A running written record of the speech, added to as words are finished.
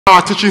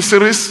our teaching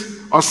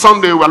series. On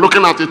Sunday, we're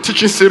looking at a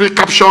teaching series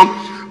captioned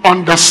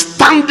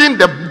Understanding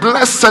the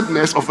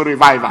Blessedness of a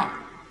Revival.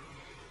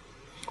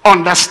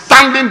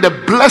 Understanding the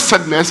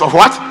blessedness of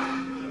what?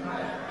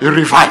 A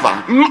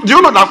revival. Do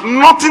you know that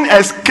nothing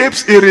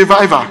escapes a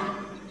revival?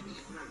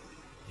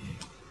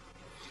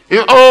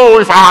 Oh,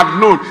 if I had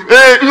known.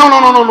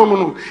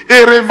 No.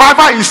 A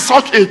revival is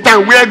such a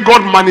time where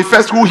God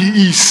manifests who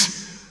he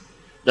is.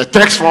 The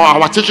text for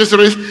our teaching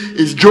series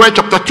is Joel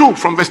chapter 2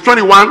 from verse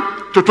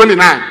 21 to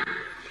 29.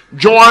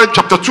 Joel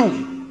chapter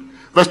 2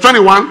 verse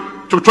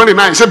 21 to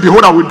 29. He said,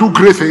 behold, I will do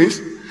great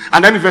things.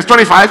 And then in verse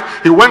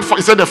 25,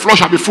 he said, the floor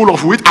shall be full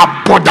of with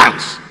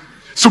abundance.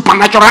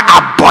 Supernatural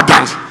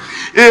abundance.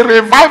 A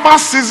revival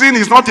season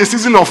is not a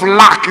season of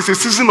lack. It's a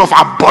season of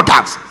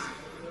abundance.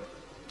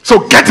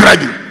 So get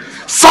ready.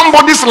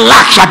 Somebody's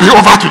lack shall be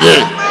over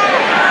today.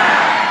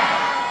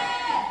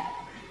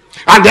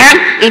 And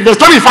then in verse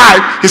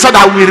 25, he said,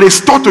 I will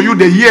restore to you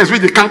the years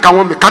which the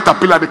cankerworm, the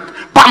caterpillar, the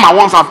palmer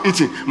worms have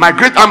eaten. My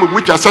great army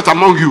which I set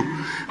among you.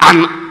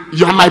 And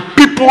my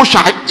people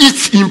shall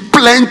eat in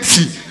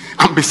plenty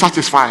and be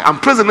satisfied. And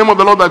praise the name of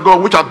the Lord thy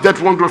God, which hath dealt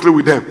wondrously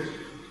with them.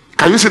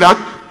 Can you see that?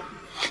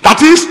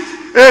 That is,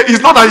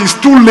 it's not that it's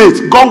too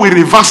late. God will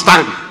reverse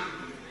time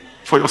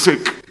for your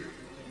sake.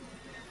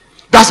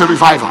 That's a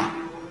revival.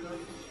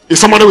 Is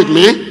somebody with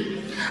me?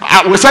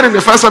 We said in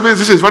the first service,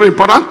 this is very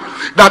important,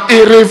 that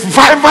a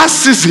revival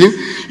season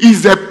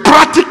is a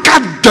practical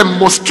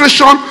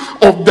demonstration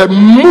of the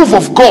move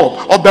of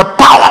God, of the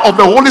power of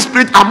the Holy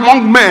Spirit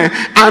among men,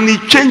 and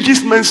it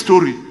changes men's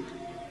story.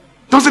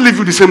 Doesn't leave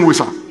you the same way,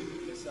 sir.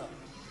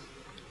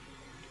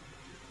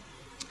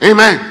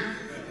 Amen.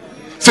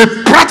 It's a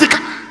practical.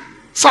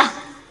 Sir,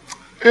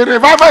 a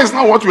revival is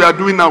not what we are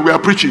doing now. We are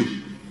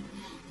preaching.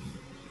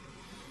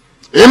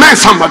 Amen,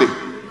 somebody.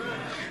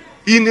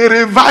 In a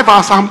revival,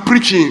 as I'm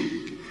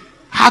preaching,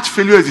 heart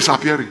failure is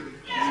disappearing.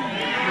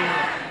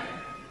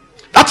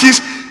 That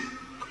is,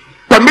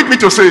 permit me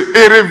to say,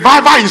 a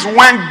revival is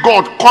when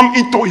God comes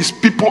into his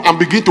people and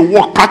begin to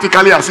walk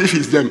practically as if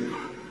he's them.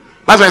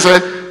 That's why I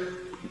said,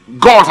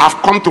 God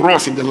have come to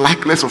us in the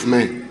likeness of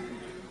men.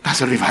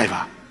 That's a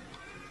revival.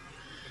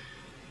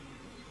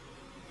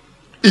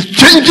 It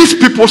changes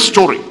people's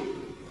story.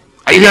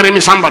 Are you hearing me,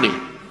 somebody?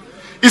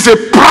 It's a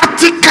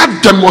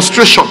practical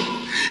demonstration.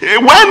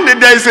 When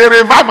there is a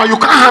revival, you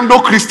can't handle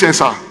Christians,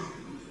 sir.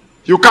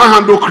 You can't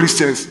handle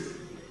Christians.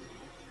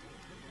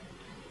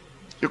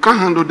 You can't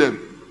handle them.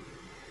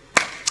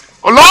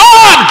 Oh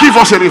Lord, give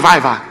us a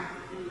revival.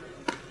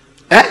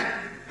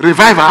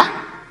 Revival?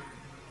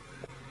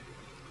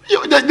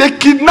 They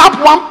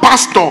kidnap one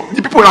pastor.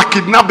 The people that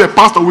kidnap the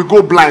pastor will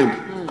go blind.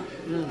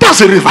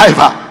 That's a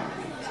revival.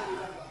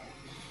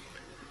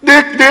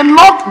 They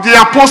locked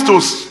the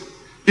apostles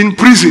in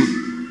prison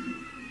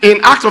in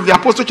Acts of the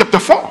Apostles chapter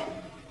 4.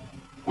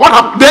 What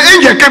happened? The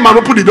angel came and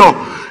opened the door,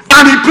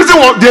 and the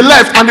prison they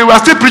left, and they were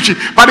still preaching.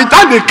 By the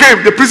time they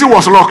came, the prison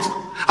was locked,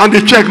 and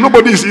they checked,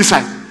 nobody is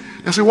inside.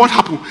 They said, what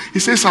happened? He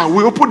says, sir,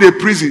 we opened the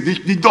prison,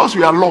 the doors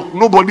were locked,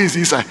 nobody is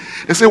inside.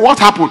 They say, what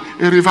happened?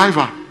 A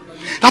revival.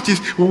 That is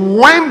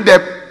when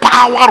the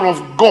power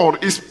of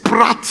God is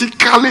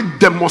practically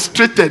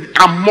demonstrated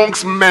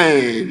amongst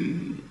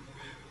men.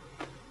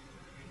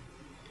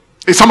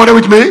 Is somebody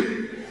with me?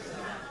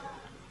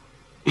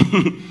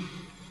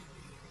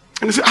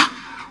 And they say,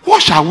 what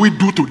shall we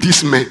do to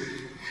these men?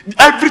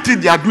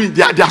 Everything they are doing,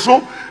 they are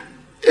so.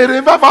 A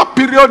revival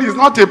period is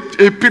not a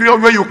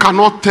period where you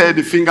cannot tear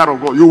the finger of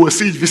God. You will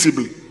see it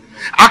visibly.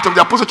 Act of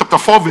the Apostle chapter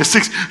 4 verse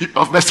 16.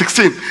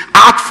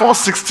 Act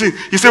 4:16.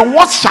 He said,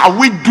 what shall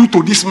we do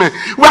to this man?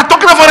 We are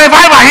talking about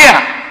revival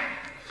here.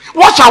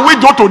 What shall we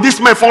do to this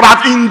man? For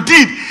that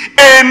indeed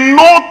a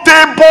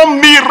notable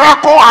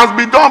miracle has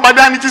been done by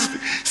them. It is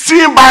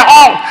seen by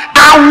all.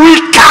 And we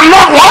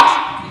cannot what?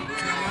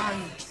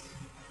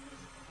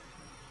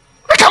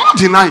 We cannot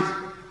deny it.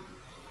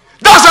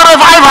 That's a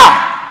revival.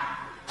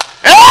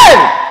 Hey!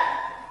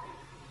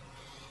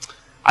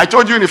 I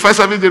told you in the first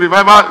service, the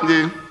revival,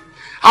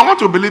 I want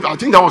to believe, I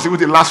think that was even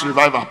the last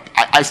revival.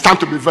 I stand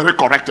to be very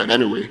corrected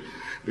anyway,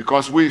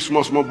 because we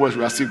small boys,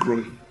 we are still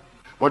growing.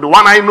 But the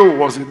one I know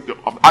was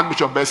of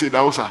Archbishop Bessie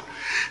Dausa.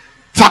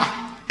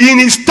 In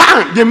his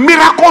time, the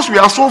miracles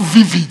were so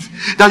vivid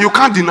that you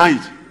can't deny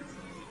it.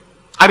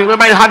 I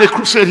remember he had a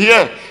crusade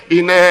here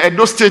in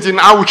Edo State in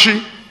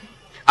Auchi.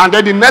 And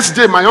then the next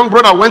day, my young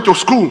brother went to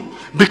school.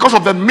 Because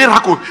of the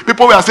miracle,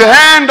 people were saying,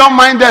 hey, don't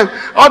mind them.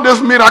 All those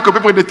miracle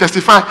people, they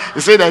testify. They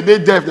say that they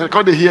deaf, they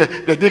can't hear,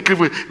 that they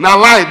cripple. Now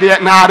lie, they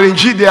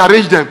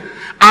arrange them.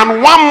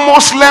 And one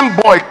Muslim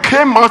boy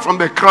came out from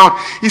the crowd.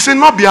 He said,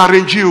 not be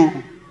arranged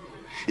you.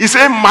 He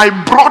said, my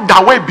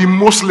brother will be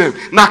Muslim.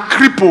 Now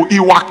cripple,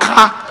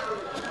 iwaka.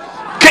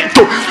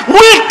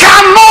 We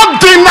cannot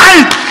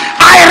deny it.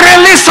 I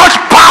release such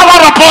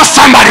power upon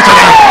somebody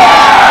today.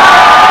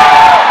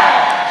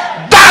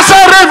 That's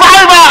a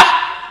revival.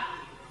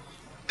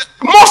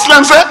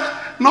 Muslims say,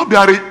 not be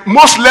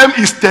Muslim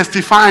is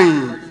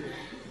testifying.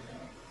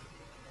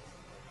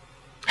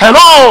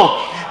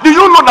 Hello. Do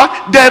you know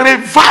that the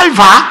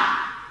revival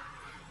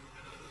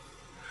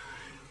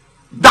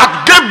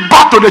way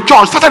back to the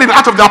church started in the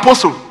Acts of the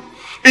Apostle.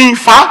 In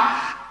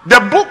fact, the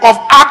book of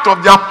Acts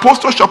of the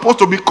Apostles is supposed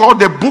to be called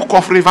the book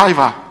of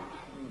revival.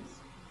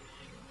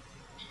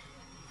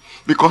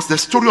 Because the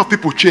story of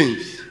people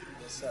changed.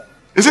 Yes,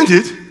 isn't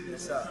it?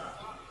 Yes, sir.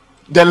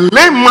 The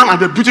lame man and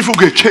the beautiful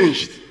girl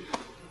changed.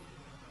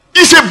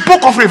 It's a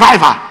book of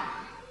revival.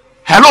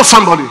 Hello,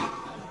 somebody.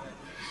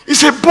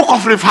 It's a book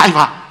of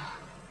revival.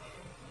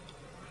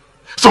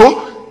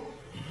 So,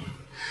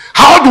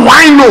 how do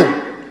I know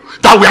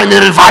that we are in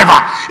a revival?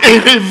 A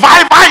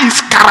revival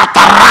is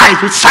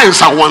characterized with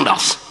signs and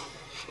wonders.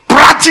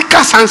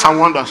 Practical signs and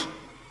wonders.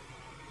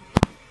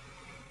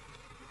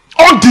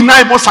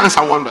 Undeniable signs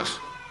and wonders.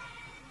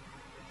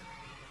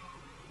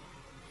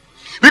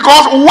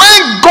 Because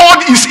when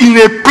God is in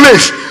a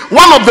place,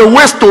 one of the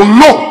ways to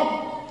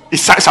know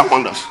is signs and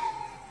wonders.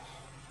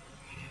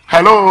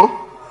 Hello?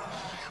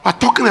 We're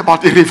talking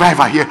about a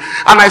revival here.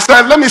 And I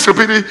said, let me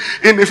repeat it.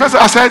 In the first,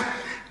 I said,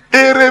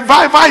 a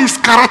revival is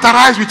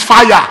characterized with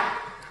fire.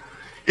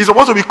 It's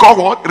supposed to be called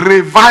what?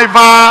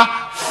 Revival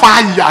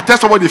fire. Tell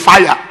somebody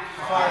fire.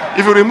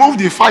 If you remove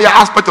the fire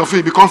aspect of it,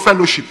 it becomes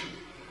fellowship.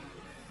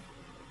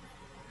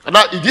 And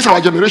that, in this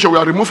our generation, we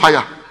will remove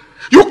fire.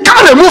 You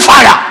can't remove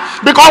fire.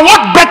 Because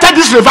what bettered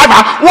this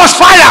revival was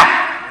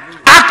fire.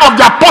 Act of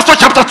the Apostle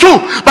chapter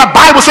 2. The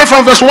Bible says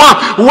from verse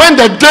 1, when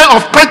the day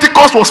of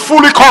Pentecost was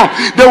fully come,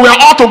 they were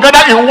all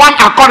together in one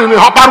accord in the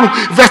upper room.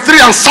 Verse 3,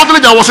 and suddenly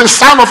there was a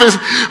sound of a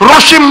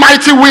rushing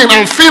mighty wind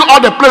and filled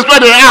all the place where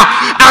they are.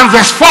 And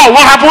verse 4,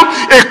 what happened?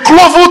 A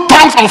cloven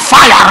tongue of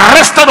fire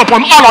rested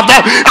upon all of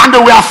them, and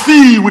they were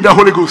filled with the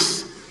Holy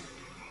Ghost.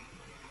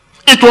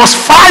 It was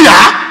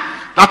fire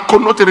that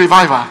connoted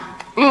revival.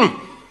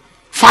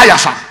 Fire,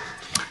 sir.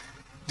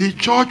 The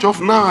church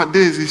of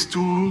nowadays is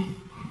too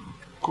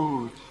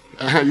good.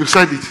 You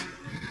said it.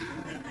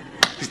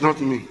 It's not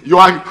me. You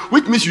are,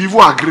 which means you even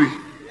agree.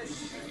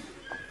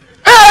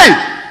 Hey!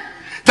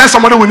 Tell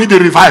somebody we need a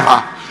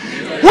revival.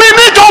 We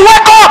need to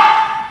wake up.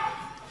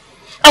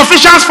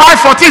 Ephesians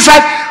 5:14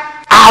 said,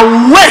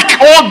 awake,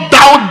 O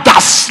thou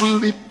that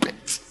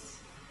sleepest.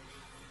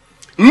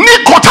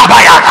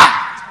 Nikotabayaga.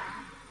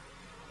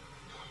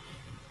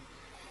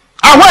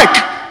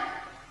 Awake.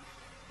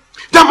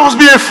 There must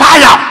be a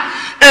fire.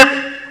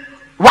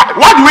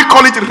 Why do we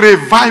call it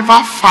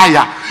revival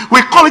fire?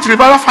 We call it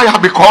revival fire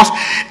because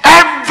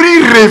every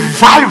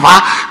revival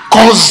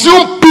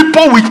consumes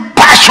people with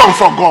passion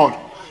for God.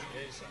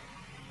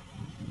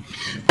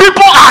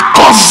 People are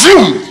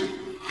consumed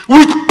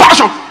with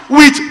passion,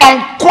 with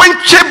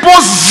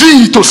unquenchable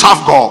zeal to serve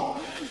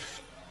God.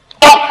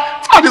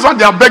 Oh, this one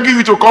they are begging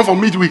you to come for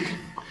midweek.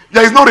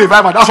 There is no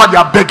revival. That's why they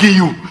are begging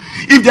you.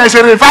 If there is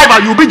a revival,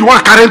 you'll be the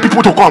one carrying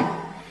people to come.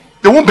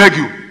 They won't beg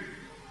you.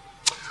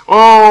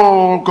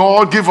 Oh,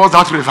 God, give us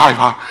that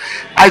revival.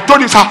 I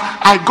told you, sir,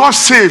 I got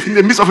saved in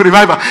the midst of a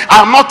revival.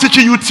 I'm not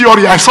teaching you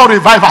theory. I saw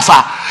revival, sir.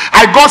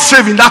 I got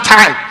saved in that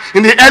time.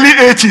 In the early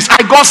 80s,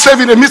 I got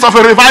saved in the midst of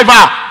a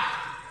revival.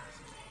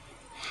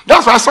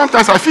 That's why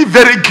sometimes I feel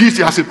very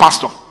guilty as a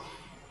pastor.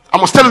 I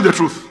must tell you the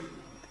truth.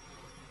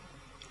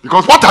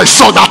 Because what I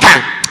saw that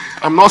time,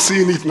 I'm not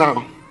seeing it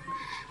now.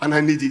 And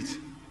I need it.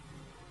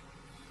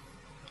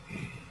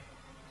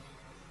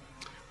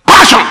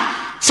 Passion.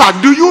 Sir,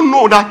 do you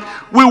know that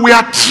we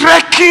were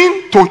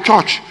trekking to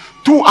church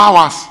 2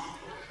 hours?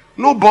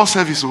 No bus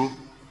service,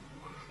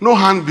 no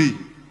hand bill.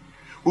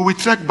 We will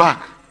trek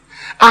back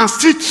and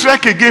still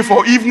trek again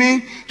for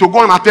evening to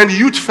go and attend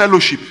youth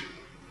fellowship.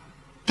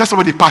 Tell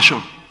somebody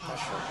passion.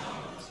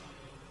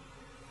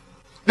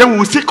 Then we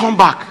will still come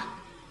back.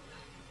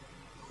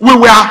 We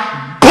were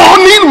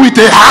burning with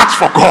a heart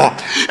for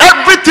God.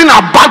 Everything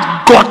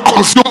about God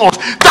consumes us.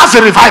 That's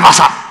a revival,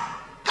 sir.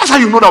 That's how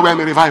you know that we are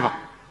in a revival.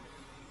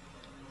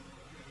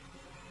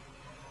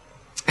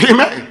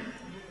 Amen.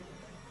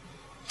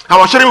 I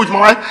was sharing with my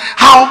wife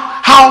how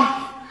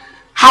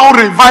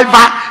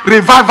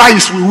revival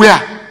is we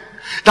were.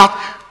 That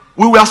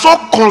we were so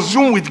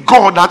consumed with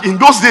God that in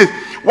those days,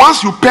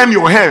 once you perm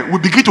your hair, we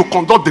begin to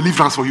conduct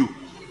deliverance for you.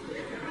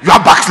 You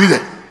are backslidden.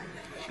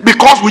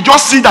 Because we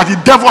just see that the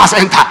devil has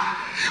entered.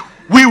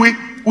 We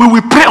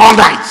will pray all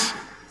night.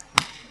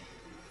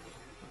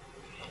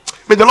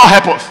 May the Lord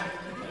help us.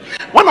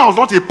 When I was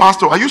not a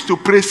pastor, I used to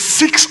pray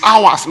 6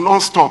 hours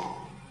non-stop.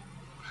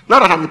 Now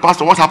that I'm a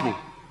pastor, what happened?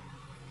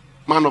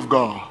 Man of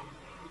God.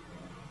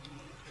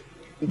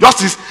 Just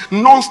this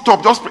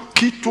non-stop, just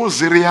Kito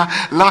Zeria,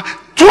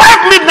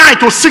 12 midnight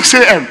to 6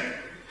 a.m.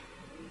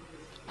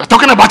 We're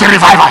talking about a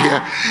revival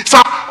here.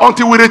 So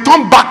until we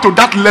return back to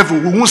that level,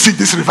 we won't see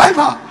this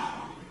revival.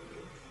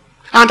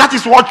 And that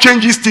is what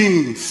changes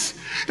things.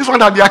 This one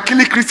that they are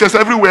killing Christians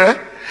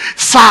everywhere.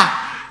 Sir,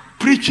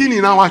 preaching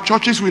in our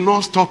churches will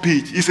not stop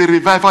it. It's a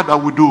revival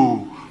that we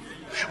do.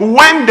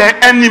 When the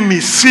enemy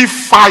see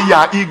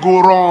fire, he go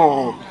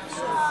wrong.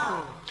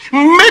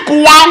 Make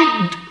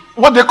one,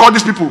 what they call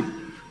these people,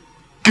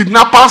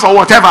 kidnappers or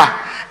whatever,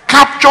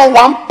 capture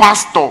one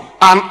pastor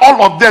and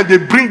all of them, they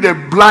bring the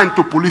blind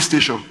to police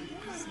station.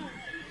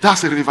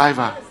 That's a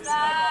revival.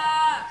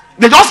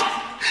 They just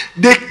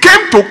They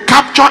came to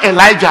capture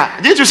Elijah.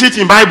 Didn't you see it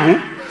in Bible?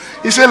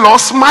 He said, Lord,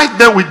 smite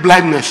them with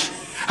blindness.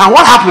 And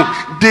what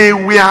happened? They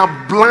were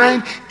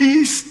blind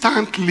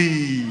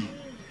instantly.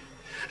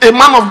 A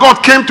man of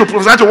God came to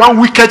prophesy to one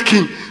wicked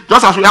king,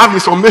 just as we have in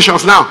some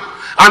nations now.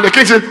 And the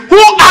king said, who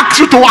asked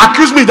you to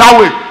accuse me that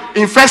way?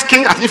 In First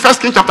King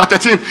chapter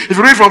 13, if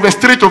you read from verse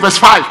 3 to verse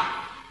 5,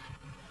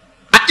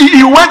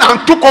 he went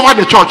and took over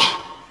the church.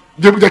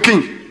 The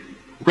king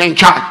were in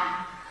charge.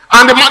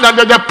 And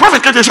the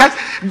prophet came and said,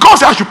 God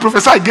said I should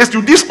prophesy against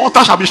you. This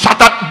altar shall be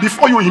shattered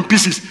before you in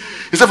pieces.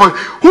 He said,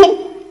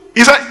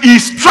 he said, he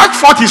stretched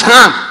forth his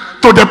hand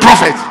to the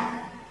prophet.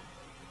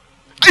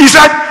 He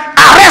said,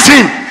 arrest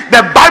him.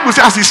 The Bible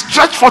says, as he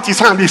stretched forth his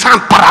hand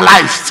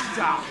paralyzed.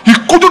 He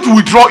couldn't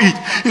withdraw it.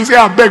 He said,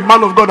 I beg,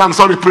 man of God, I'm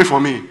sorry, pray for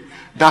me.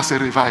 That's a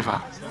revival.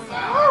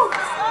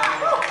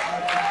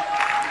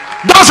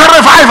 That's a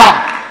revival.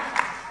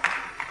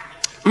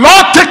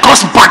 Lord, take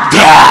us back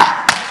there.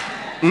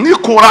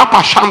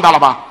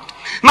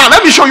 Now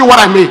let me show you what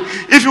I mean.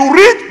 If you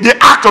read the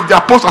Act of the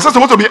Apostles, it's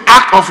supposed to be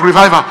Act of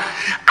Revival.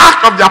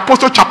 Act of the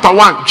Apostles chapter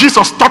 1,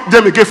 Jesus stopped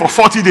them again for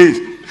 40 days.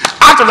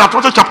 Act of the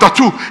Apostles chapter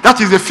 2,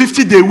 that is the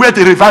 50th day where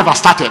the revival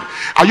started.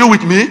 Are you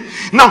with me?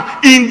 Now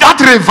in that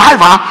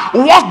revival,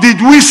 what did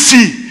we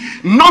see?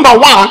 Number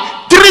one,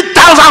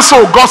 3,000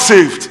 souls got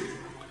saved.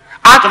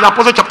 Act of the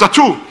Apostles chapter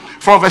 2,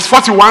 from verse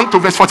 41 to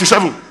verse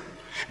 47.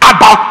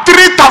 About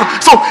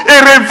 3,000. So a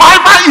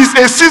revival is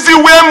a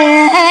season where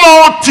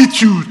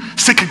multitude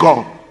seek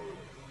God.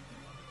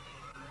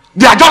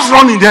 They are just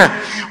running there.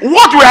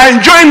 What we are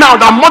enjoying now,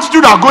 that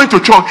multitude are going to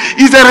church,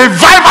 is a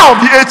revival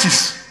of the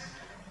 80s.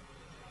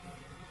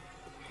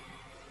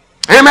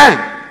 Amen.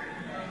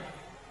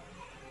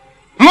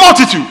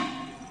 Multitude.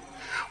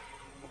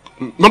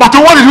 Number 2,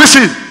 what did we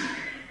see?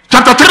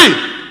 Chapter 3.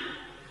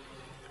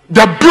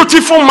 The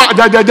beautiful man,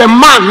 the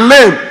man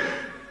lame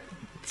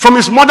from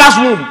his mother's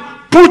womb,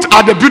 put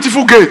at the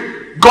beautiful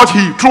gate, got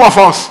healed. True of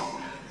us.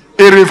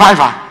 A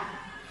revival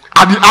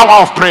at the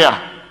hour of prayer.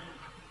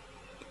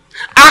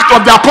 Act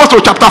of the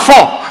Apostle chapter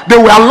 4, they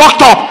were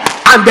locked up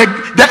and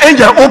the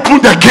angel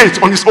opened the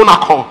gate on his own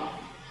accord.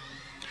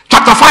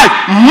 Chapter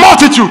 5,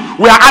 multitude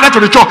were added to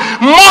the church.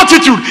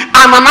 Multitude.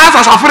 Ananias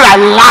and Sapphira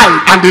lied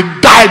and they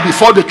died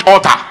before the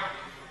altar.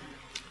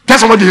 Tell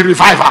somebody a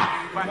revival.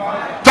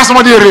 Tell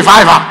somebody a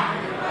revival.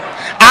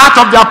 Act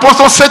of the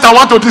Apostles said, I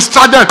want to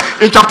discharge them.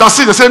 In chapter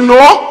 6, they said, no,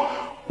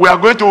 we are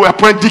going to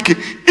appoint deacons.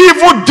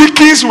 Evil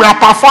deacons were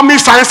performing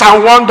signs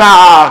and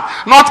wonders,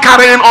 not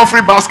carrying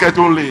offering basket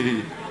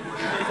only.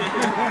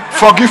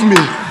 Forgive me.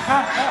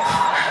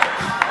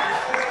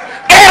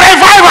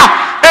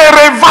 A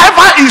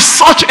revival is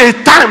such a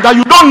time that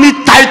you don't need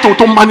title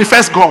to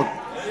manifest God.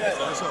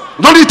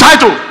 You don't need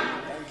title.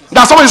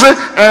 That somebody say,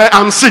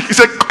 I'm sick. He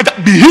said,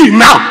 be healed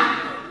now.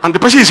 And the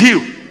person is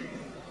healed.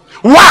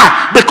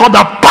 Why? Because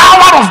the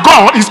power of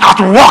God is at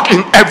work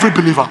in every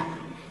believer.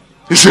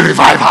 It's a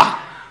revival.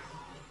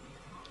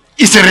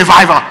 It's a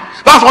revival.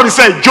 That's what he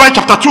said. Joel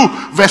chapter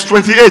 2 verse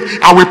 28.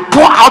 I will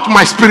pour out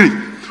my spirit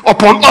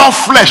upon all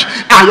flesh,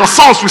 and your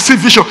sons will see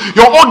vision,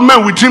 your old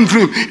men will dream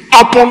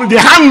upon the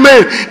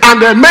handmaid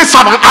and the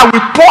maidservant. I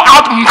will pour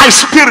out my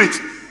spirit,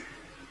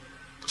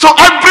 so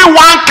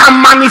everyone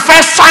can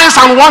manifest signs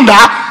and wonder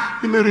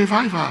in a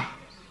revival.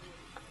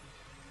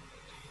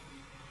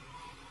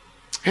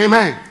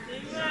 Amen.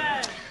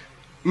 Amen.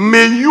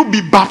 May you be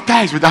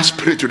baptized with that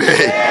spirit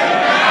today.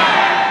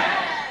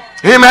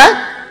 Amen.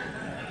 Amen.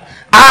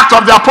 Act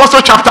of the Apostle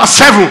chapter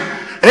 7.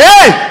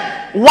 Hey,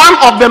 one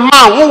of the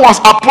man who was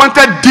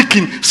appointed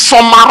deacon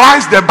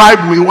summarized the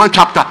Bible in one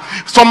chapter.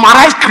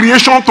 Summarized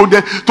creation to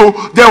the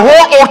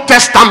whole Old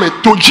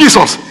Testament, to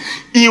Jesus,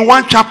 in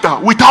one chapter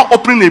without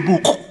opening a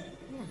book.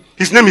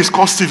 His name is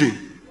called Stephen.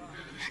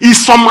 He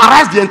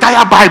summarized the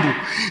entire Bible.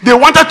 They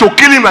wanted to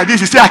kill him like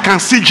this. He said, I can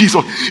see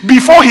Jesus.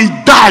 Before he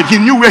died, he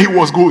knew where he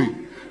was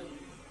going.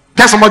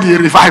 Tell somebody a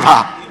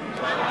revival.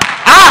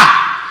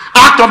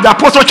 Act of the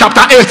Apostle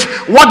chapter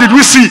 8. What did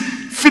we see?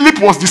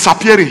 Philip was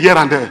disappearing here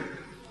and there.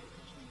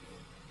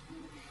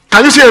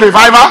 Can you see a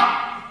revival?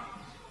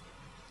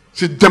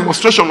 It's a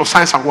demonstration of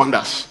signs and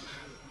wonders.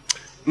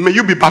 May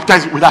you be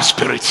baptized with that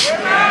spirit.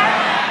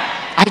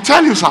 I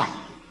tell you, sir.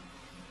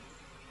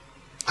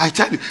 I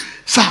tell you,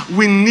 sir,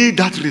 we need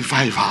that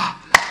revival.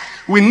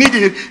 We need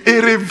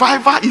a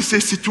revival is a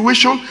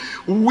situation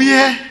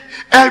where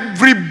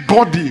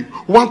everybody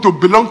wants to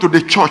belong to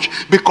the church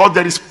because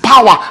there is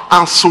power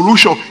and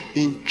solution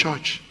in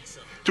church.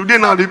 Today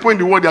now, the people in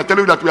the world, they are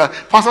telling you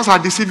that pastors are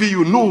deceiving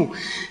you. No.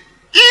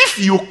 If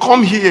you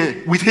come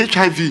here with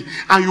HIV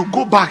and you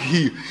go back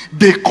here,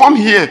 they come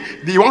here,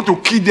 they want to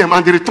kill them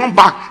and they return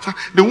back.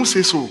 They won't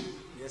say so.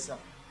 Yes, sir.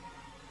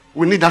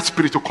 We need that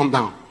spirit to come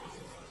down.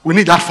 We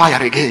need that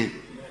fire again.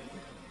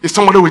 Is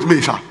somebody with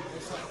me, sir?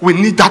 We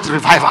need that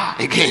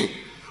revival again.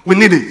 We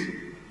need it.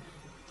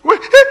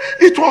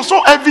 It was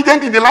so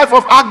evident in the life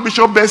of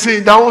Archbishop Bessie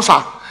in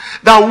Daosa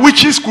that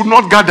witches could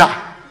not gather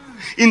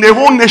in the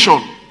whole nation.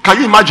 Can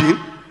you imagine?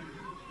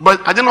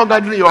 But are they not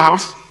gathering in your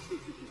house?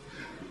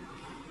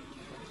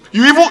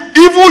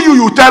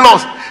 You tell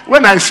us.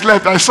 When I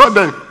slept, I saw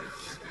them.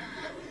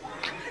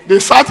 They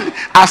sat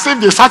as if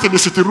they sat in the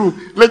sitting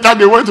room. Later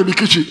they went to the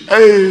kitchen.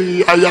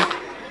 Hey, aya.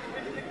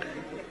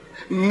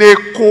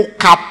 Neko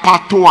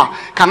kapatoa.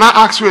 Can I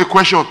ask you a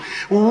question?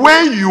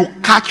 When you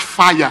catch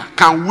fire,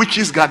 can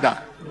witches gather?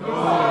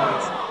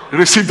 No.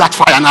 Receive that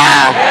fire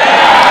now.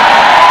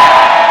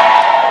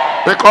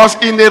 Because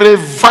in a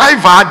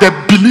revival, the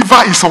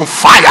believer is on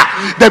fire.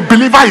 The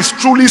believer is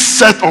truly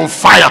set on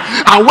fire.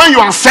 And when you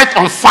are set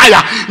on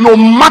fire, no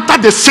matter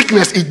the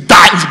sickness, it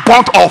dies, it's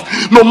burnt off.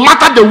 No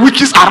matter the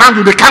witches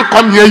around you, they can't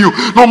come near you.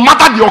 No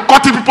matter the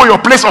occultic people in your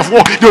place of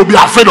war, they will be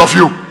afraid of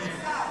you.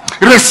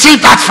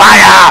 Receive that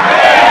fire.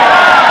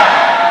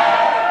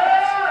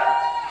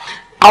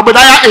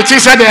 Obadiah 18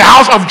 said, the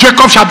house of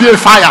Jacob shall be a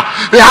fire.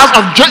 The house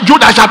of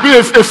Judah shall be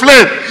a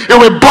flame. It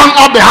will burn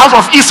up the house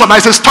of Esau that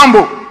is a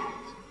stumble.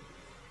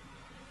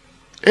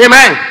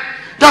 Amen.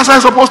 That's how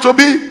it's supposed to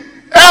be.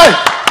 Hey!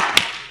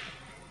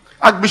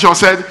 Archbishop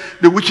said,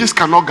 the witches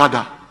cannot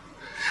gather.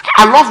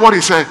 I love what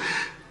he said.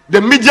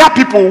 The media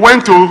people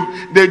went to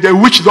the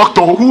witch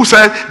doctor who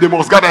said they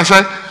must gather. I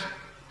said,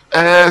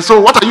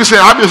 so what are you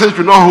saying? How do you say it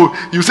to know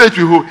who? You say it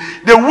to who?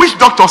 The witch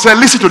doctor said,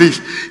 listen to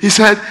this. He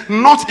said,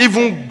 not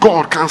even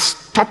God can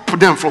stop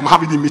them from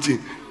having the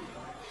meeting.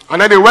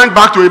 And then they went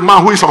back to a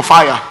man who is on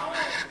fire.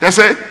 They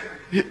said,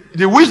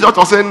 the witch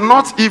doctor said,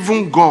 not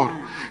even God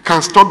can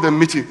stop the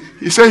meeting.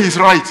 He said he's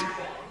right.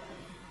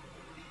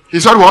 He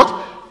said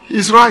what?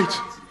 He's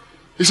right.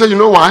 He said, you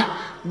know why?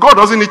 God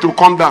doesn't need to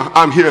come down.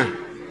 I'm here.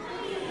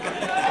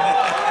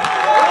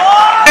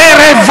 A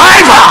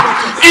revival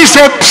is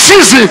a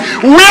season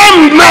where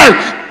men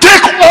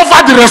take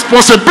over the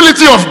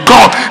responsibility of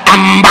God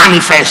and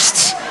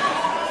manifest.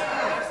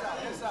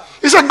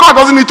 He said God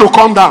doesn't need to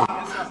come down.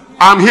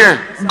 I'm here.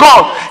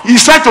 God, he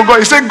said to God,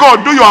 he said,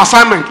 God, do your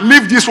assignment.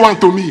 Leave this one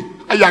to me.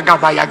 I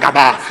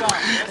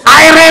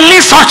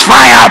release such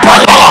fire upon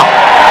you.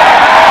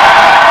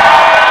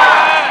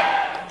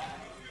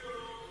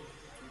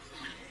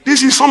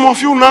 This is some of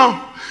you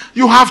now.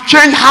 You have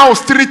changed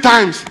house 3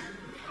 times.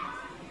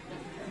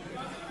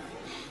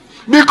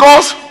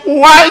 Because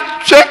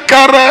white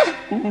checker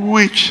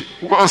which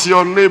was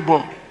your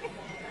neighbor.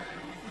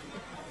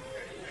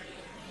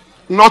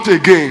 Not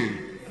again.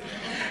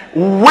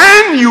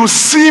 When you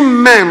see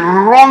men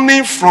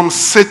running from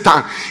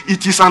Satan,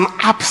 it is an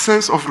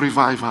absence of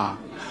revival.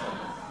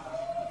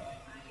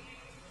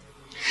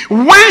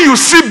 When you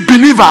see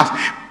believers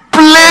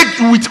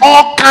plagued with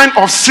all kind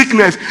of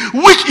sickness,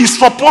 which is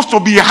supposed to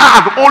be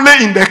had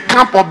only in the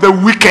camp of the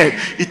wicked,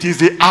 it is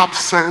the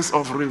absence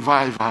of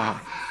revival.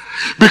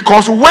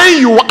 Because when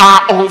you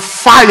are on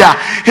fire,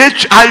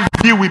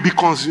 HIV will be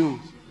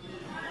consumed.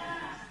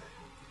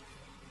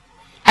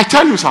 I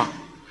tell you, sir,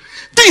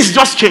 things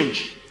just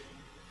change.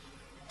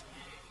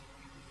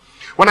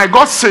 When I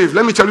got saved,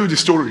 let me tell you the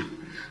story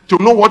to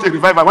know what a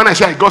revival. When I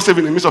say I got saved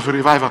in the midst of a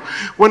revival,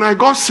 when I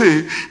got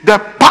saved, the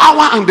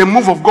power and the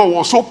move of God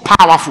was so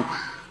powerful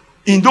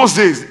in those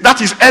days.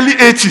 That is early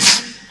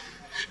 80s.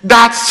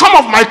 That some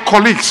of my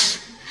colleagues,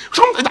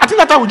 I think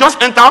that time we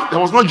just entered. There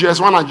was no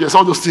GS1 and GS,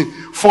 all those things.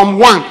 From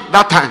 1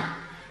 that time,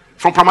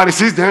 from primary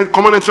 6, then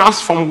common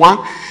entrance from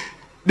 1.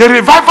 The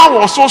revival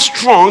was so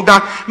strong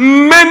that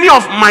many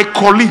of my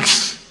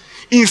colleagues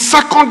in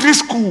secondary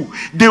school,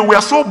 they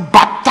were so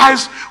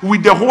baptized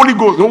with the Holy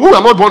Ghost. We were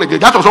not born again.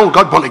 That was when we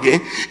got born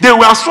again. They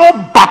were so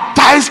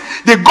baptized,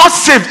 they got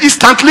saved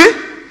instantly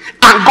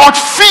and got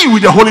filled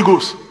with the Holy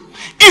Ghost.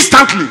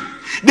 Instantly.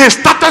 They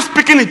started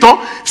speaking it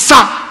up. Sir,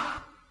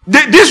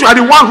 these were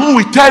the one who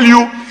will tell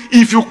you,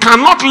 if you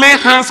cannot lay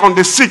hands on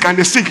the sick and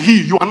the sick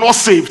heal, you are not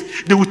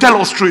saved. They will tell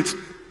us straight.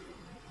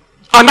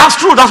 And that's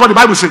true. That's what the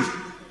Bible says.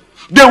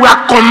 They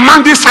were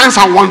commanding signs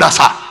and wonders,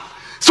 sir.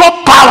 So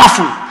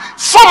powerful.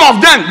 Some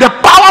of them, the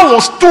power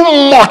was too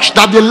much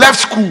that they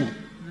left school.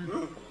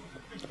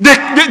 They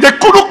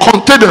couldn't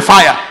contain the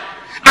fire.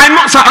 I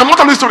know, sir, I'm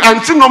not telling you story. I'm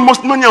seeing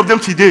almost many of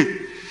them today.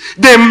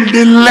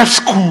 They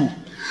left school.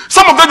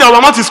 Some of them, they were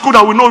not in school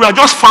that we know, we are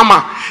just farmers,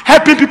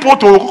 helping people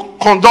to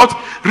conduct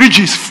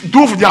ridges,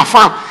 do their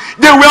farm.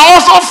 They were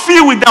also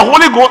filled with the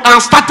Holy Ghost and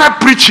started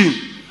preaching.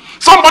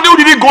 Somebody who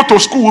didn't go to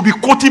school will be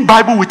quoting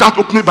Bible without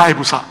opening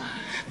Bible, sir.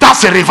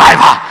 That's a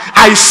revival.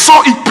 I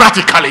saw it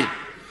practically.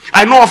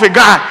 I know of a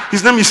guy,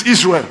 his name is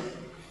Israel.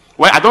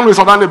 Well, I don't know his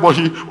other name, but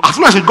as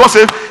soon as he got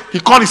saved,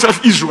 he called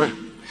himself Israel.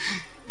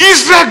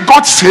 Israel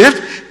got saved.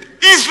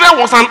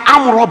 Israel was an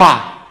armed robber.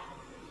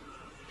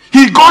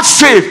 He got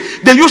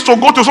saved. They used to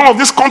go to some of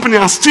these companies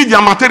and steal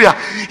their material.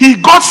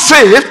 He got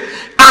saved,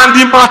 and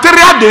the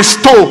material they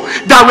stole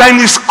that were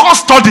in his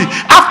custody,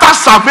 after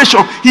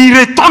salvation, he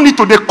returned it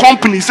to the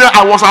company. He said,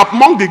 I was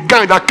among the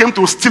gang that came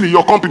to steal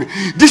your company.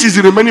 This is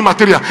the remaining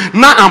material.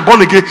 Now I'm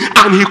born again,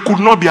 and he could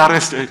not be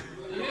arrested.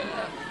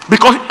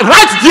 Because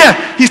right there,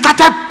 he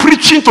started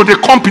preaching to the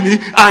company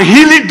and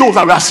healing those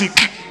that were sick.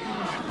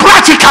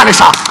 Practically,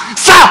 sir.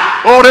 Say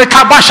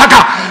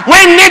We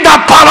need the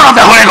power of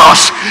the Holy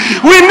Ghost.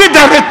 We need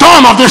the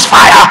return of this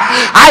fire.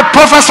 I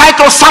prophesy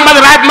to somebody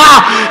right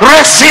now,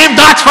 receive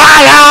that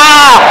fire.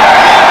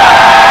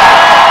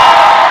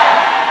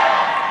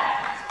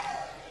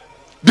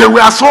 They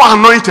were so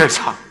anointed,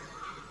 sir.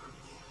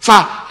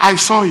 Sir, I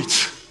saw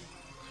it.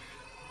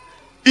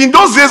 In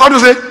those days,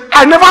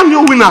 I never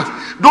knew winners.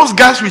 Those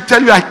guys will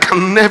tell you, I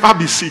can never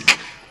be sick.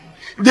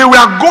 They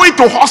were going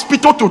to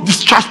hospital to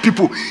discharge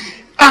people.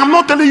 I'm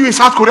not telling you in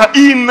South Korea,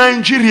 in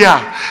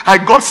Nigeria. I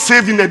got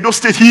saved in Edo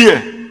State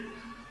here.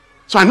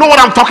 So I know what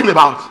I'm talking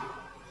about.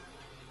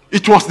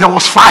 There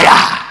was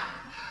fire.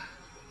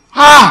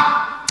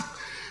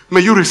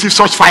 May you receive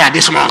such fire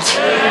this month.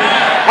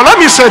 But let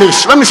me say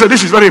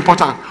this is very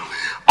important.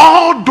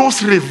 All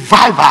those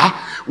revival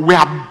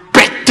were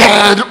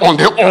bettered on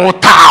the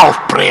altar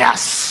of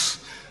prayers.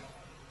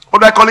 What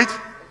do I call it?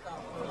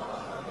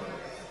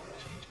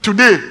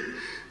 Today,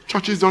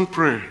 churches don't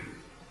pray.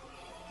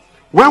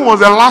 When was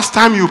the last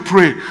time you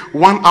prayed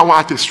 1 hour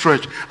at a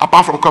stretch,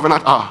 apart from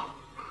covenant hour?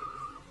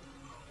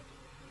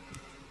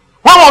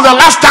 When was the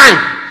last time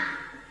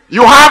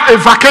you have a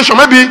vacation,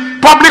 maybe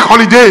public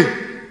holiday?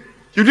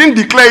 You didn't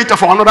declare it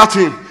for another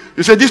thing.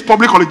 You said this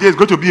public holiday is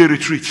going to be a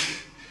retreat.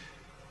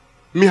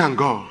 Me and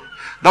God.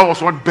 That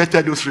was what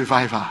bettered those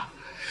revival.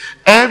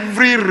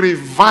 Every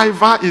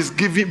revival is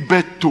giving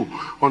birth to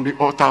on the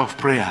altar of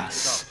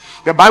prayers.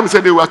 The Bible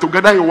said they were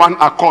together in one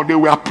accord. They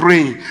were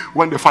praying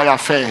when the fire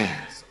fell.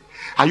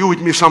 Are you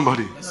with me,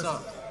 somebody? Yes, sir.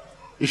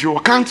 If you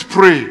can't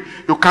pray,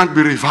 you can't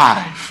be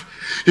revived.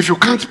 If you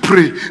can't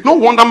pray, no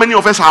wonder many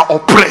of us are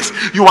oppressed.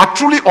 You are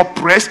truly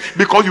oppressed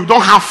because you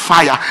don't have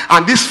fire.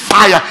 And this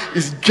fire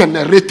is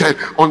generated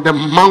on the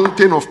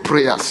mountain of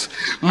prayers.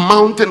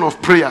 Mountain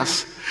of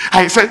prayers.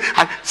 I said,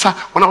 sir,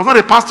 when I was not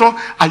a pastor,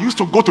 I used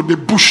to go to the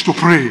bush to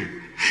pray.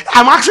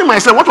 I'm asking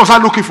myself, what was I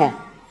looking for?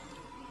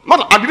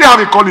 I didn't have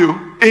a call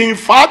you. In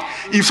fact,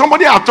 if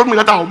somebody had told me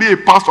that I will be a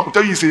pastor, I'll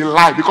tell you it's a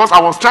lie, because I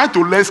was trying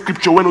to learn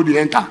scripture when they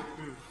enter.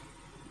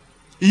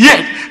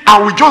 Yet,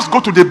 I will just go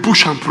to the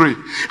bush and pray.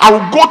 I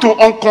will go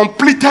to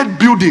uncompleted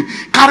building,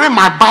 carry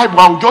my Bible,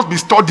 I will just be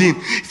studying.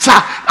 Sir,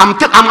 I'm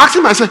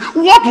asking myself,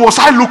 what was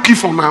I looking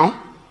for now?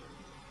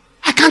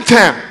 I can't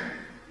tell.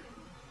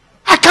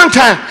 I can't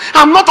tell.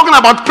 I'm not talking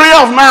about prayer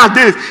of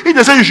nowadays. If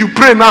they say you should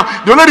pray now,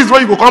 the only reason why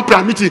you go come pray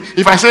and meeting,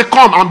 if I say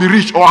come and be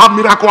rich or have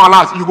miracle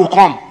alert, you go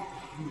come.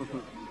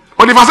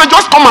 But if I say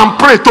just come and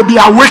pray to be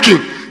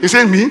awakened, he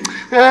said me,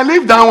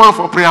 leave that one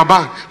for prayer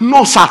band.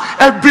 No, sir.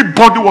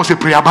 Everybody was a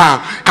prayer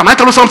band. Can I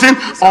tell you something?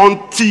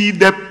 Until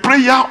the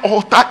prayer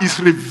altar is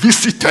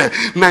revisited,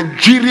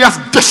 Nigeria's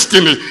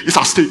destiny is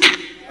at stake.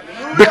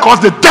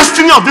 Because the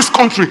destiny of this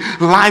country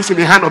lies in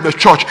the hand of the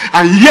church,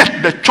 and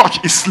yet the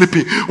church is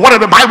sleeping. What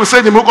did the Bible say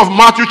in the book of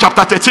Matthew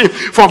chapter 13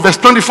 from verse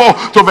 24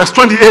 to verse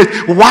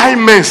 28? Why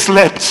men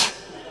slept?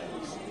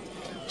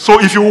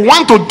 So if you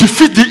want to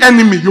defeat the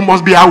enemy, you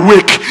must be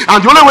awake.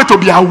 And the only way to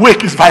be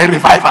awake is by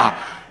revival.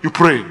 You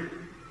pray.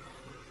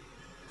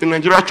 The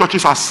Nigerian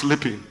churches are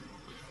sleeping.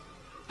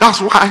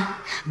 That's why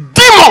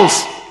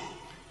demons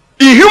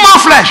in human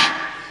flesh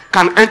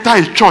can enter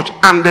a church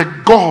and the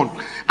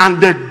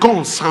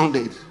gun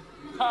sounded.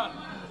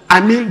 I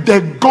mean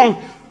the gun.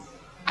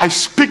 I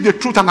speak the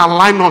truth and I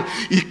lie not.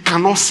 It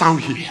cannot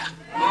sound here.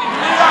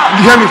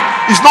 You hear me?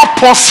 It's not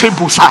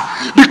possible, sir.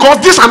 Because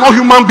these are not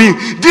human beings.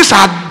 These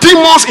are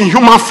demons in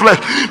human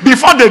flesh.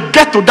 Before they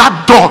get to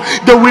that door,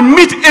 they will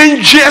meet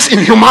angels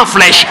in human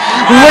flesh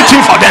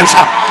waiting for them,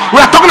 sir.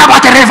 We are talking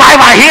about a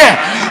revival here.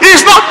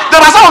 It's not. There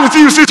are some of the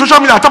things you see social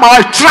media. I talk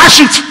about,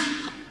 trash it.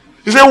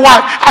 You say, why?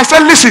 I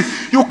said, listen,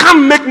 you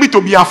can't make me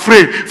to be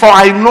afraid, for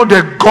I know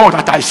the God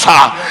that I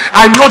serve.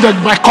 I know that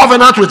my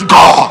covenant with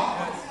God.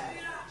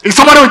 Is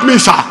somebody with me,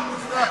 sir?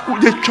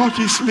 The church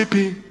is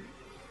sleeping.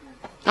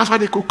 That's why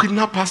they could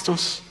kidnap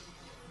pastors.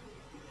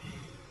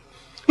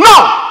 No!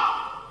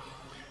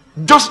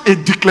 Just a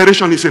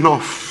declaration is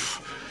enough.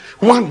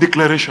 One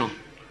declaration.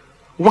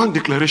 One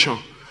declaration.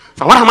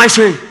 So what am I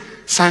saying?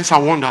 Signs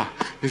and wonder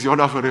is the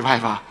order of a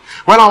revival.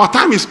 Well, our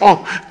time is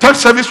up. Third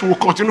service will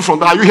continue from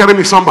there. Are you hearing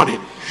me, somebody?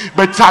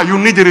 But you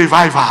need a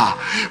revival.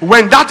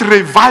 When that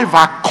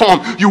revival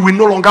comes, you will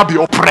no longer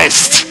be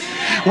oppressed.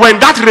 When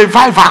that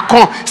revival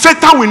comes,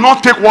 Satan will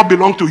not take what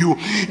belongs to you.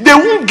 They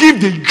won't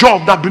give the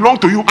job that belongs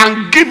to you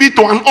and give it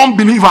to an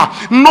unbeliever.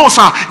 No,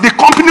 sir. The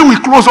company will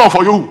close off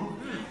for you.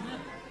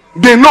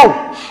 They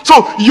know.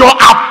 So your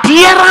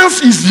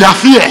appearance is their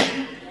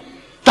fear.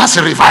 That's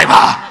a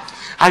revival.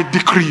 I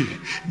decree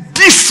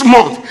this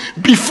month,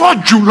 before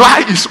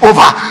July is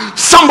over,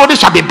 somebody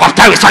shall be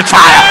baptized with such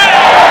fire.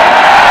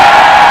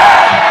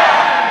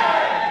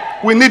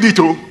 We need it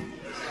too,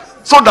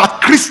 so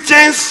that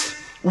Christians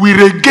will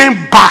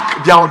regain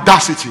back their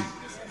audacity,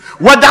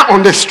 whether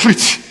on the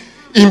street,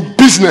 in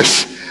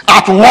business,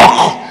 at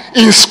work,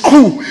 in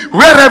school,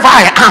 wherever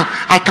I am.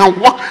 I can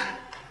walk.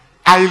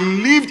 I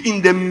lived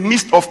in the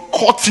midst of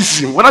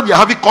courtism. Whenever they are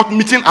having court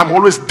meeting, I'm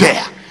always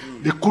there.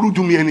 They couldn't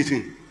do me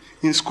anything.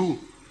 In school,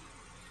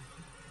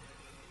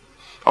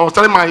 I was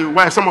telling my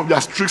wife some of their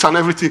tricks and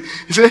everything.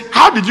 He said,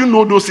 how did you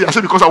know those things? I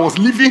said, because I was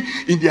living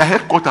in their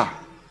headquarters.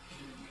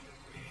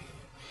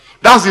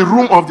 That's the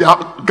room of their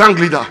gang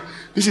leader.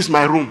 This is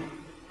my room.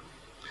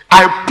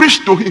 I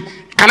preached to him.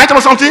 Can I tell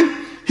you something?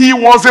 He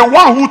was the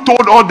one who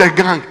told all the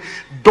gang,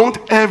 don't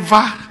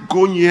ever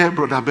go near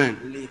Brother Ben.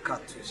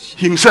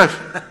 Himself.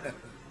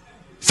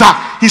 Sir,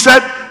 he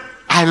said,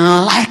 I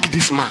like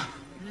this man.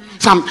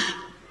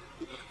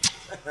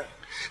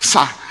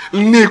 Sir,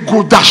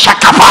 Negoda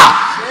Shakapa.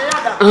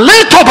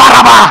 Lift up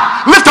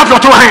your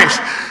two hands.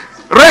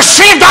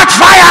 Receive that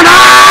fire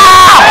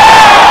now.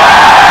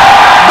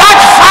 That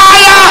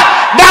fire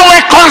that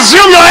will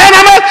consume your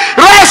enemy.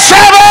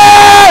 Receive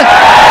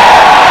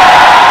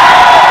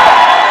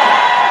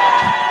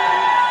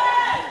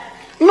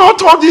it.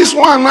 Not all this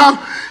one now.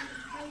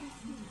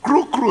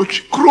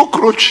 Cockroach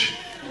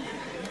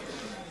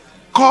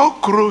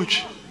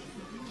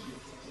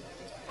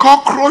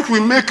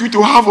will make you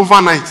to have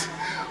overnight.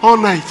 All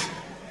night.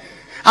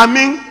 I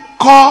mean,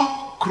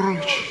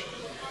 cockroach.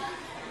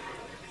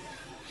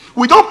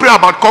 We don't pray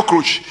about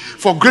cockroach.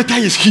 For greater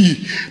is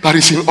he that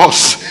is in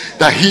us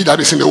than he that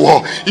is in the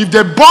world. If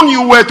they burn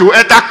you where to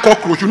enter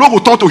cockroach, you know go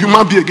turn to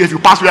human being again if you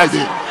pass right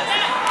there.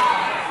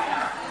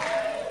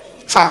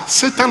 Sir,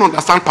 Satan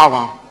understands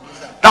power.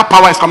 That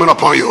power is coming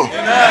upon you.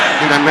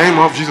 Amen. In the name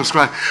of Jesus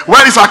Christ.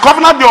 Where is a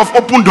covenant day of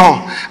open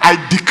door? I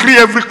decree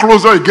every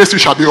closed door against you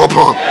shall be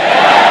open.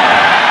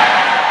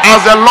 Amen.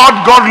 As the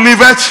Lord God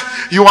liveth,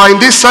 you are in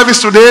this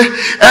service today.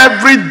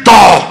 Every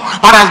door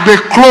that has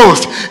been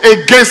closed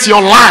against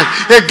your life,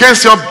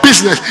 against your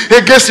business,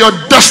 against your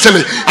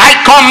destiny, I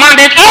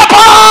command it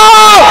open.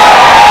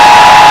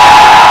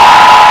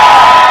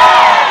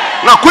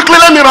 Now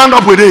quickly let me round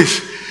up with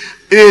this.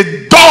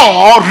 A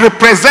door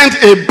represents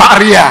a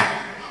barrier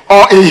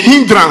or a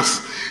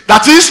hindrance.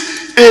 That is,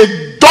 a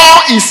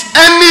door is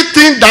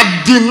anything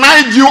that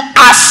denied you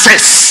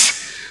access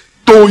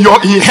to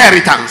your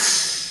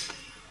inheritance.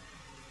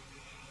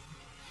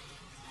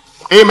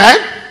 Amen?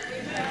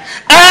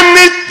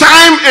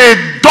 Anytime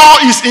a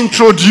door is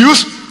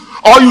introduced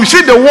or you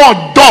see the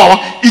word door,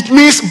 it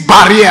means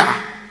barrier.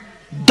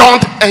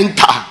 Don't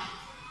enter.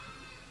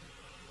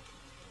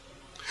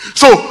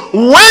 So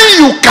when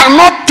you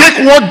cannot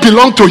take what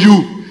belongs to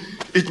you,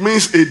 it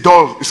means a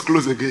door is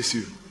closed against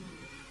you.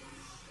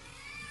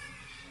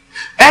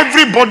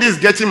 Everybody is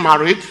getting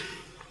married.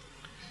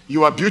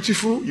 You are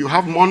beautiful, you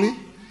have money,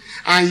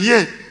 and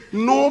yet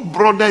no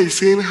brother is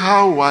saying,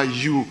 how are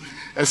you?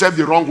 Except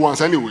the wrong ones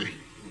anyway.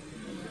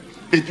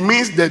 It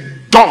means the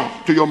door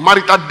to your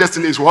marital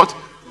destiny is what?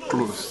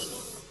 Closed.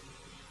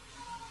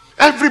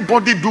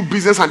 Everybody do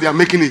business and they are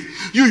making it.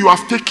 You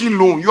have taken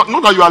loan.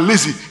 Not that you are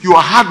lazy. You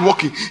are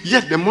hardworking.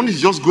 Yet the money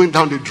is just going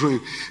down the drain.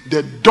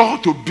 The door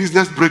to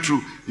business breakthrough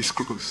is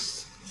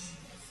closed.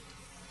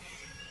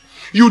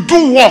 You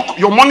do work.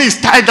 Your money is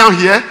tied down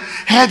here.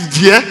 Head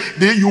there.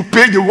 You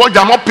pay the work. They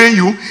are not paying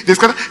you.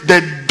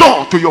 The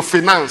door to your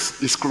finance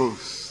is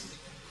closed.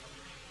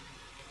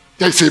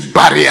 There is a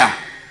barrier.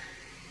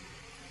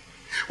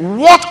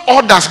 What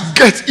others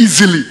get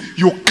easily,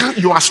 you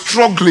are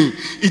struggling.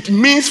 It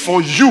means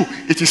for you,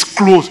 it is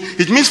closed.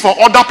 It means for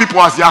other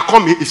people as they are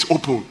coming, it's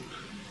open.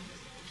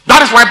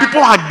 That is why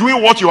people are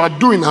doing what you are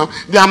doing now.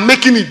 They are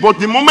making it. But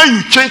the moment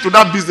you change to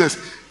that business,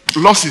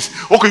 losses.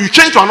 Okay, you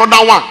change to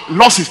another one,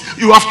 losses.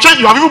 You have changed,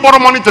 you have even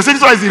borrowed money to say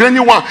this one is the only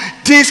one.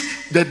 Things,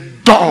 the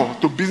door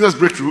to business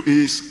breakthrough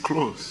is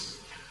closed.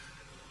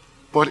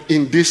 But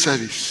in this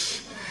service,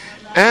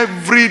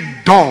 every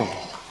door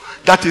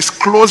that is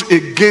closed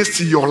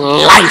against your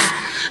life,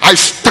 I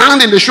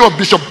stand in the show of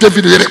Bishop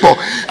David Yenagoa.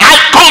 I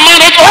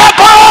command it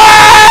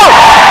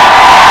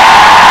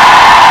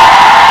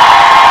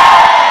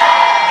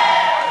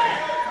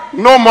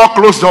open. No more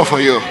closed door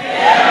for you.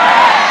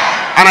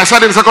 And I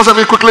said in the second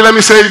service, quickly, let me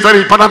say it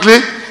very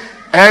importantly.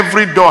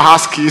 Every door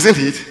has key, isn't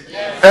it?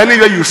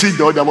 Anywhere you see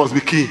door, there must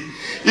be key.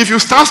 If you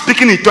start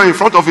speaking in tongues in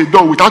front of a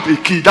door without a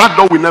key, that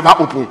door will never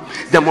open.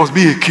 There must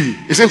be a key,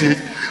 isn't it?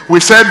 We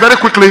said very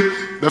quickly,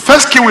 the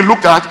first key we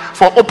looked at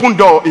for open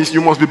door is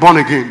you must be born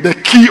again. The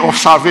key of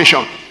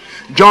salvation.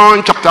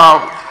 John chapter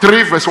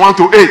 3 verse 1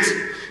 to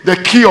 8. The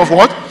key of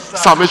what?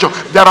 Salvation.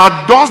 There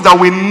are doors that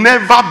will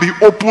never be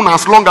open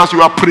as long as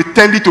you are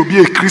pretending to be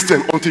a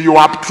Christian until you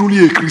are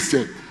truly a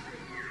Christian.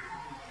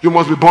 You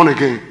must be born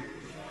again.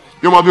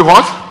 You must be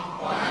what?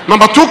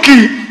 Number 2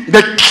 key.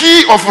 The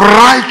key of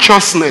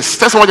righteousness.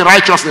 Tell someone the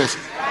righteousness.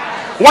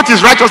 What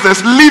is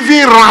righteousness?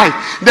 Living right.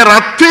 There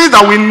are things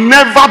that will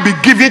never be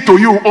given to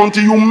you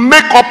until you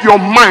make up your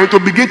mind to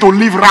begin to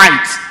live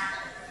right.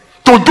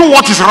 To do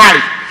what is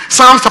right.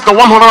 Psalms chapter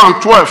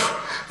 112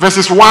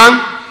 verses 1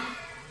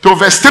 to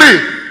verse 3.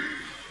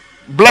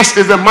 Blessed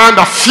is the man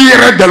that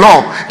feareth the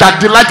Lord, that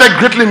delighted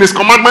greatly in his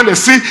commandment. The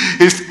sea,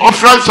 his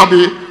offspring shall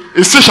be,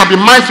 his seed shall be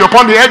mighty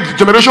upon the earth.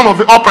 The generation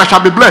of the upright shall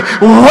be blessed.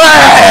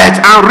 Wealth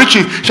and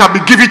riches shall be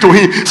given to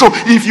him. So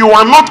if you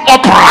are not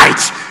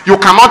upright, you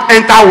cannot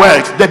enter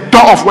wealth. The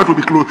door of wealth will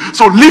be closed.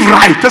 So live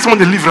right. Tell someone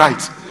to live right.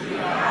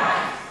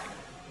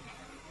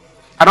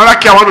 Another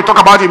key I want to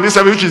talk about in this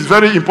service, which is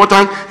very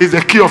important, is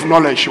the key of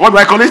knowledge. What do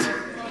I call it?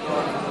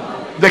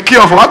 The key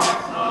of what?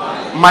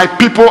 My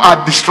people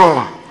are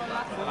destroyed.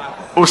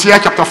 Hosea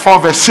chapter 4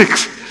 verse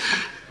 6.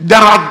 There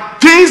are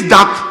things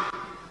that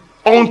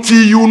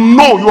until you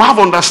know, you have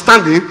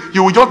understanding,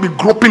 you will just be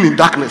groping in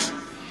darkness.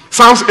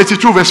 Psalms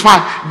 82 verse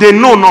 5. They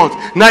know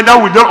not,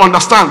 neither will they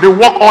understand. They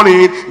walk all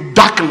in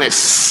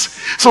darkness.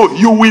 So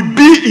you will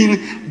be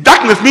in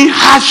darkness, meaning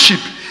hardship,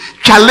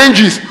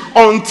 challenges,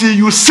 until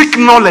you seek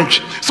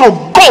knowledge. So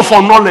go for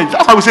knowledge.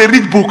 That's why we say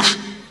read books.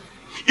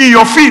 In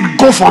your field,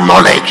 go for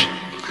knowledge.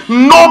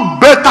 No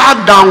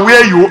better than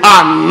where you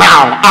are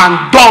now,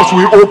 and doors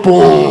will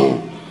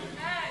open.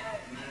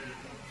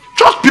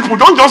 Just people,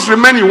 don't just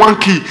remain in one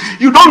key.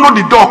 You don't know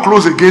the door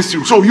closed against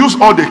you, so use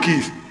all the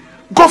keys.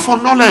 Go for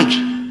knowledge.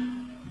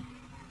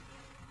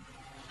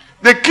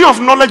 The key of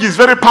knowledge is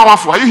very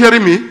powerful. Are you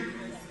hearing me?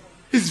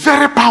 It's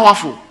very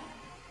powerful.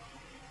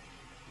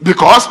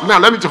 Because, now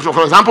let me take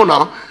for example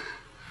now.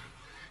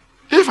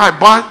 If I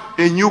buy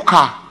a new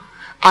car,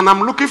 and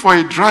I'm looking for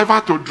a driver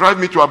to drive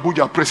me to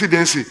Abuja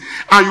presidency,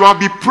 and you have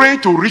been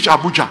praying to reach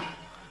Abuja,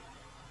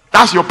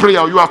 that's your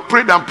prayer. You have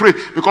prayed and prayed.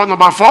 Because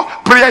number 4,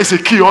 prayer is a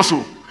key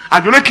also.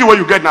 And the only key where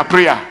you get now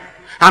prayer.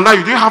 And now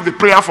you didn't have the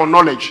prayer for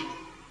knowledge.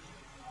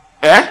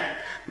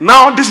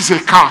 Now this is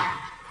a car.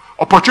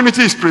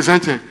 Opportunity is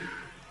presented.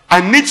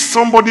 I need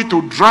somebody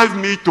to drive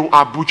me to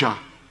Abuja.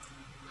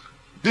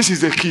 This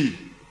is the key.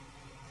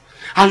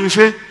 And you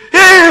say,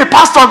 hey,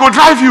 pastor, go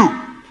drive you.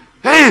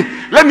 Hey,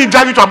 let me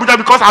drive you to Abuja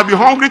because I'll be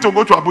hungry to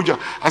go to Abuja.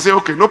 I say,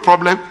 okay, no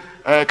problem.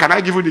 Can I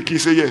give you the key? He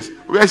say, yes.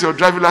 Where's your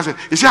driving license?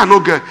 He say, I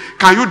no girl.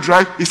 Can you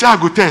drive? He say, I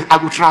go tell. I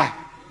go try.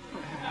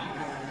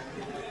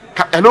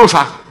 Hello,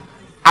 sir.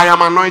 I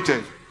am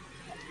anointed.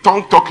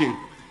 Tongue talking.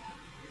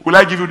 Will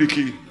I give you the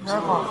key?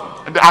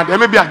 Never. And then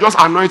maybe I just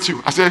anoint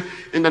you. I say,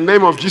 in the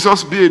name of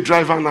Jesus, be a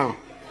driver now.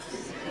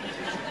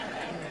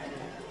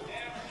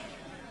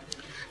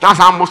 That's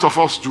how most of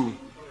us do.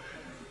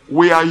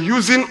 We are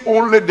using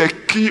only the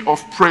key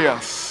of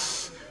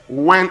prayers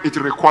when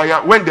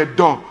the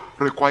door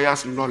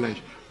requires knowledge.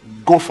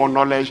 Go for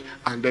knowledge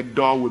and the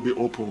door will be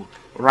open.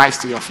 Rise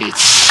to your feet.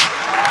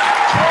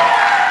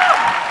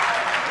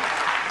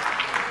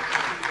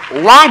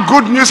 One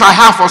good news I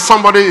have for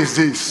somebody is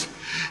this.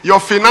 Your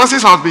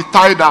finances have been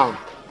tied down.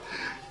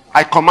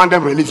 I command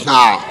them release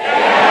now.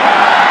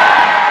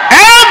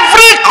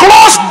 Every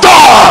closed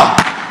door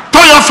to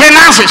your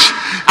finances,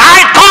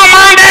 I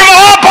command them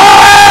open.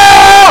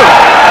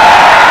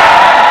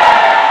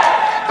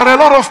 There are a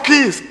lot of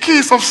keys.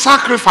 Keys of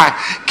sacrifice.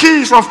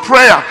 Keys of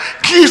prayer.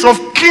 Keys of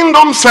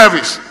kingdom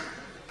service.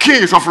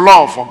 Keys of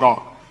love for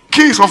God.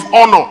 Keys of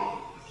honor.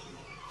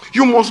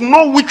 You must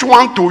know which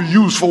one to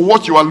use for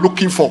what you are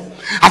looking for.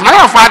 As a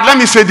matter of fact, let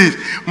me say this.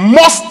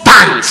 Most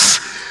times,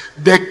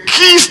 the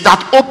keys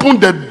that open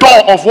the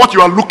door of what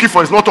you are looking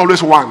for is not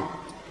always one.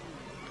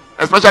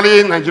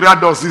 Especially Nigeria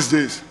does these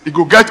days. You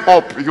go get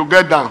up, you go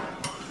get down.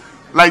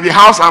 Like the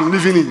house I'm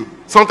living in.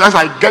 Sometimes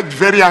I get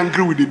very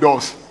angry with the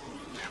doors.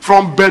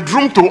 From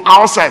bedroom to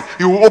outside,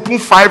 you will open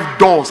 5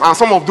 doors. And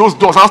some of those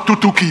doors have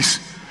two keys.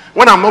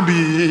 When I'm not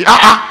be,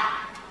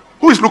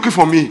 who is looking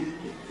for me?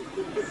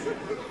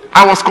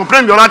 I was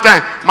complaining the other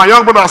time. My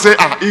young brother said,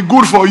 it's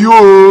good for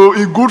you.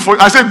 It's good for you.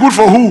 I said, good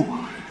for who?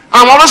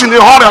 I'm always in the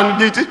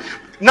hurry.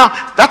 Now,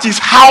 that is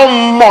how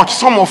much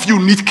some of you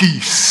need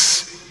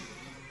keys.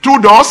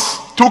 2 doors,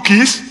 2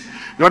 keys.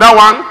 The other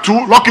one,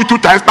 2, lock it 2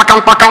 times.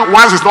 Pakang.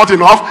 Once is not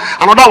enough.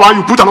 Another one,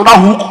 you put another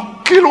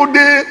hook. Kilo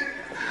day.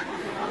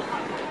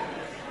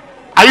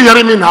 Are you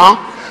hearing me now?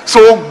 So,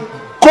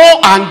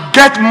 go and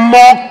get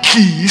more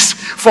keys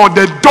for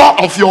the door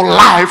of your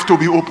life to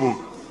be open.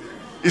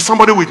 Is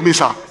somebody with me,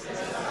 sir?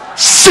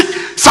 Sir,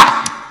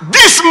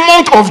 this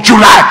month of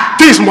July,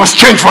 things must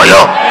change for you.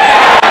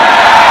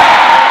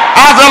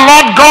 As the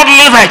Lord God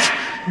liveth,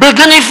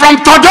 beginning from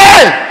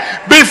today,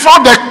 before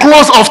the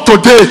close of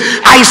today,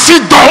 I see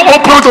door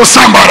open to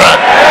somebody.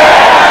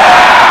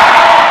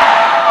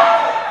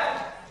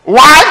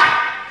 Why?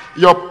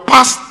 Your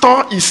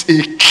pastor is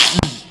a key.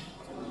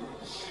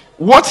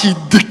 What he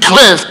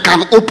declares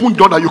can open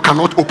door that you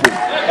cannot open.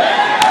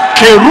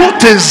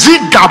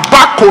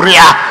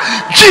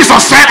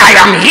 Jesus said, I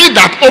am he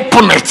that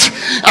openeth,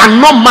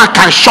 and no man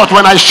can shut.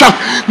 When I shut,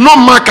 no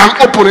man can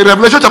open. In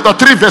Revelation chapter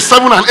 3 verse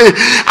 7 and 8,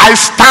 I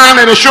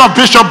stand in the show of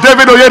Bishop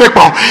David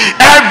Oyedepo.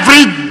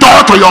 Every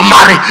door to your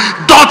marriage,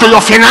 door to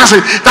your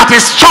finances that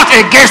is shut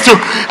against you,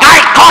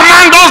 I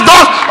command those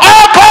doors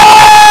open.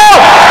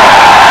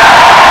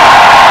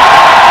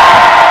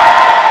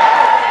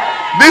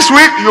 This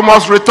week you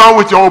must return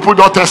with your open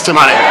door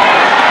testimony.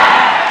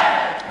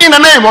 In the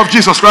name of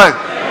Jesus Christ.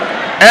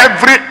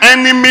 Every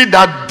enemy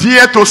that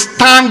dare to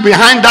stand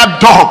behind that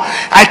door,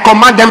 I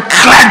command them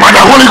crack by the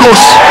Holy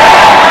Ghost.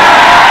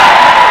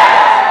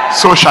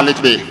 So shall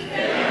it be.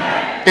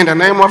 In the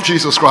name of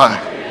Jesus Christ.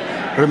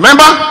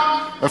 Remember,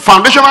 the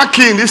foundational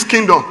key in this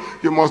kingdom,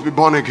 you must be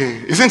born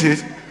again. Isn't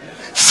it?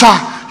 Sir,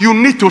 you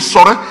need to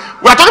surrender.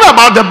 We are talking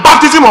about the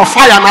baptism of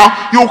fire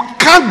now. You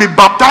can't be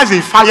baptized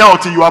in fire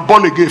until you are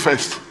born again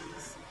first.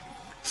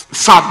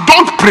 Sir,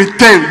 don't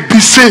pretend. Be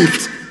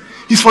saved.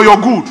 It's for your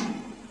good.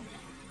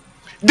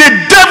 The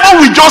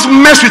devil will just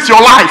mess with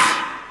your life.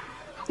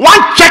 One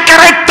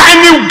checkeret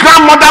tiny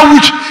grandmother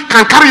witch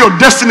can carry your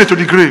destiny to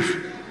the grave.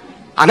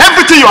 And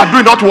everything you are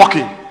doing not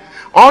working.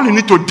 All you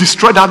need to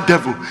destroy that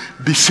devil.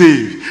 Be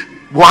saved.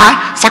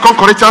 Why? 2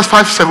 Corinthians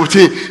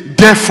 5:17.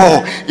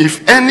 Therefore,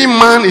 if any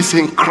man is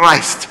in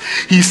Christ,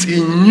 he is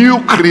a new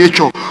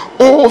creature.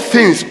 All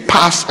things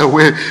pass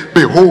away.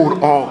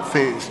 Behold, all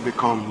things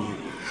become new.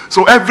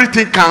 So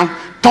everything can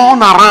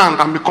turn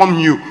around and become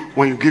new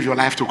when you give your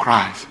life to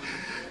Christ.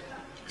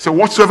 So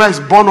whatsoever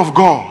is born of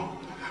God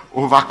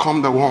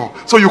overcome the world.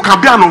 So you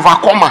can be an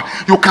overcomer.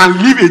 You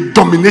can live a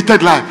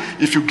dominated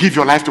life if you give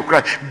your life to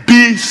Christ.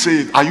 Be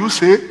saved. Are you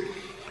saved?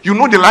 You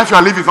know the life you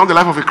are living is not the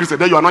life of a Christian.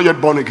 Then you are not yet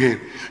born again.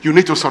 You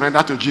need to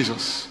surrender to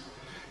Jesus.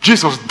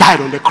 Jesus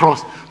died on the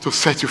cross to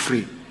set you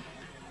free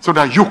so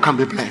that you can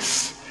be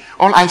blessed.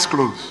 All eyes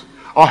closed.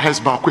 All heads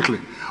bow quickly.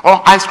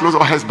 All eyes closed,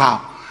 all heads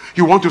bow.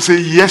 You want to say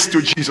yes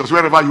to Jesus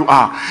wherever you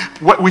are.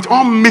 With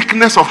all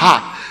meekness of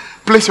heart,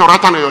 place your right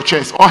hand on your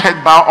chest. All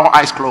head bow, all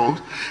eyes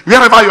closed.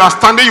 Wherever you are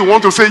standing, you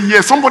want to say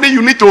yes. Somebody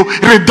you need to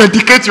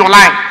rededicate your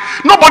life.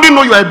 Nobody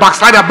knows you are a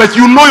backslider, but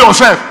you know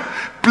yourself.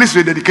 Please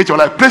rededicate your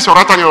life. Place your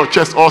right hand on your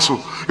chest also.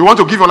 You want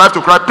to give your life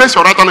to Christ. Place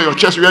your right hand on your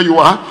chest where you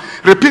are.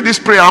 Repeat this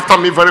prayer after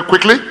me very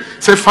quickly.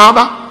 Say,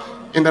 Father,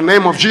 in the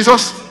name of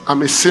Jesus,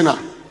 I'm a sinner.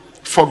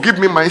 Forgive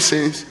me my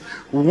sins.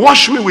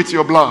 Wash me with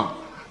your blood.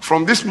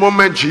 From this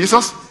moment,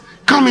 Jesus,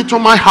 come into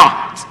my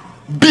heart.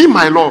 Be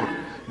my Lord.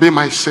 Be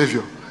my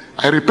Savior.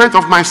 I repent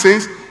of my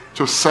sins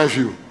to serve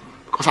you.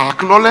 Because I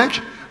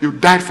acknowledge you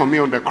died for me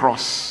on the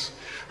cross.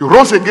 You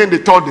rose again the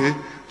third day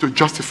to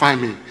justify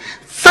me.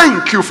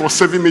 Thank you for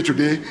saving me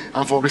today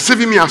and for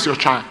receiving me as your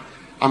child.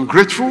 I'm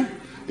grateful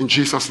in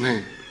Jesus'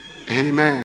 name. Amen.